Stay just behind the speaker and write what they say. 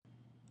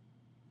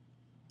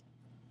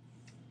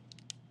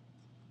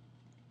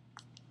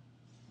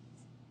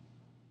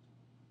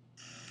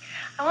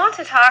I want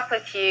to talk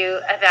with you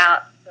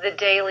about the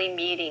daily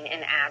meeting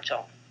in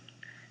Agile.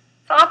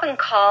 It's often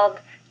called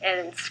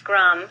in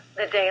Scrum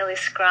the daily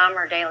Scrum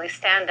or daily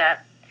stand-up.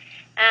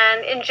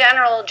 And in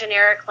general,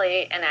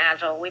 generically in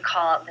Agile, we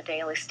call it the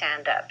daily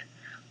stand-up.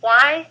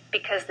 Why?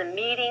 Because the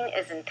meeting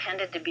is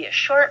intended to be a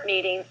short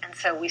meeting, and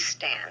so we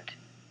stand.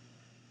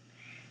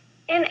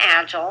 In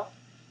Agile,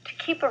 to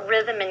keep a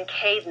rhythm and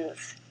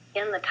cadence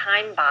in the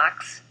time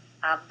box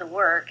of the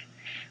work,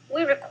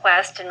 we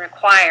request and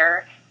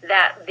require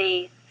that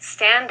the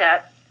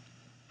stand-up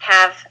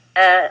have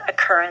an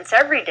occurrence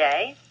every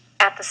day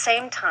at the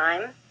same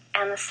time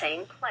and the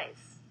same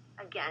place.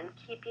 Again,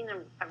 keeping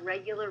a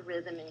regular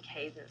rhythm and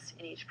cadence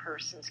in each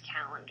person's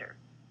calendar.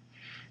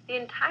 The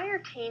entire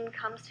team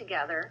comes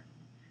together,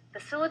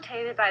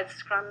 facilitated by the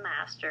Scrum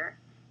Master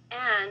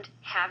and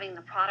having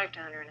the product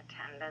owner in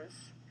attendance,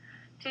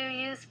 to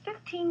use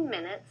 15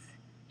 minutes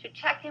to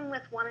check in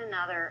with one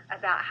another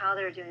about how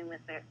they're doing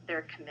with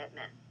their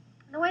commitment.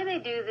 And the way they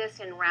do this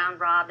in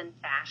round-robin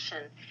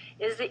fashion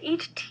is that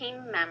each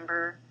team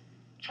member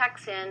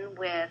checks in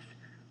with,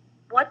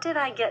 what did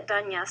I get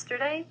done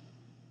yesterday?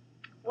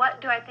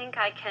 What do I think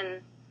I can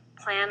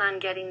plan on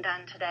getting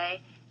done today?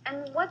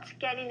 And what's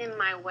getting in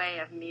my way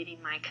of meeting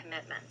my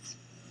commitments?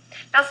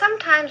 Now,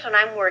 sometimes when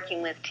I'm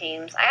working with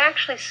teams, I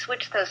actually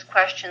switch those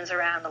questions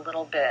around a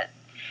little bit.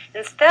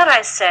 Instead,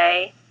 I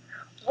say,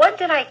 what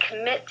did I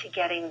commit to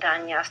getting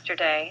done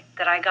yesterday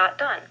that I got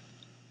done?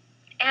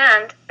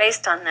 And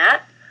based on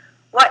that,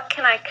 what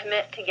can I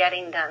commit to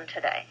getting done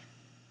today?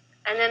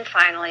 And then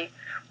finally,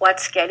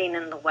 what's getting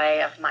in the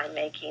way of my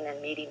making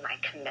and meeting my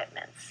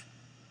commitments?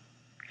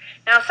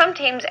 Now, some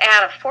teams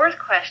add a fourth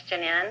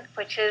question in,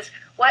 which is,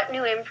 what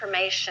new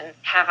information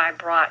have I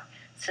brought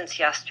since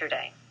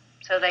yesterday?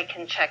 So they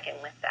can check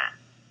in with that.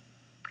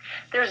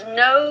 There's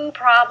no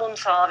problem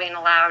solving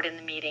allowed in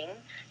the meeting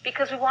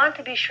because we want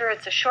to be sure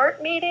it's a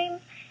short meeting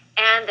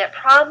and that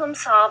problem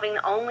solving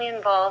only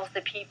involves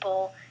the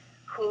people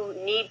who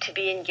need to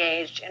be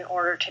engaged in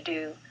order to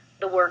do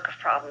the work of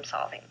problem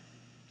solving.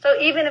 So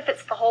even if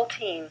it's the whole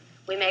team,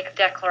 we make a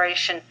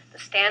declaration, the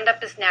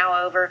stand-up is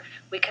now over,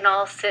 we can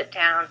all sit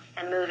down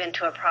and move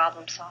into a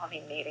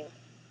problem-solving meeting.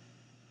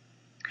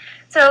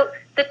 So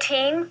the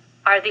team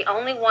are the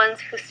only ones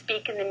who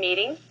speak in the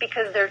meeting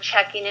because they're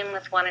checking in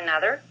with one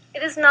another.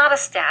 It is not a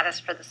status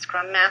for the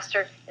Scrum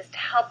Master. It's to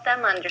help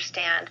them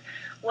understand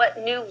what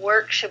new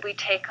work should we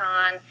take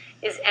on,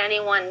 is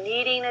anyone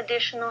needing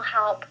additional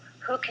help,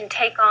 who can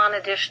take on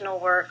additional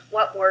work,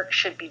 what work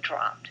should be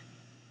dropped.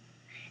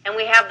 And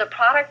we have the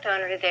product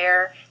owner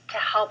there to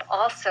help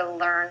also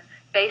learn,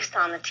 based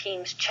on the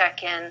team's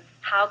check-in,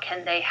 how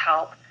can they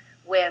help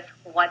with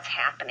what's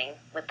happening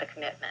with the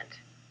commitment.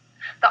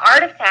 The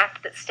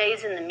artifact that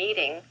stays in the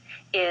meeting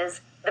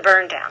is the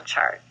burn-down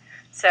chart.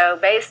 So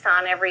based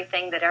on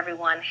everything that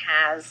everyone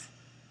has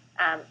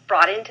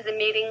brought into the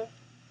meeting,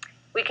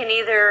 we can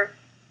either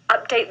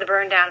update the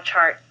burn-down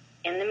chart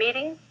in the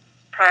meeting,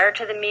 prior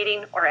to the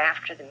meeting, or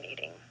after the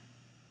meeting.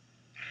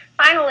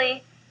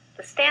 Finally,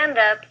 the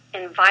stand-up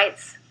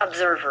invites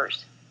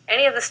observers.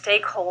 Any of the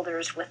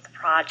stakeholders with the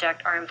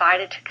project are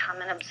invited to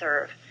come and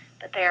observe,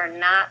 but they are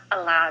not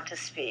allowed to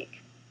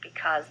speak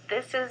because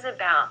this is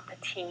about the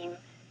team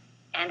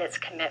and its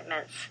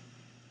commitments,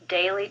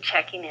 daily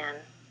checking in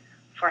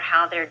for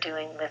how they're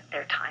doing with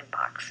their time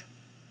box.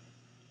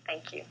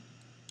 Thank you.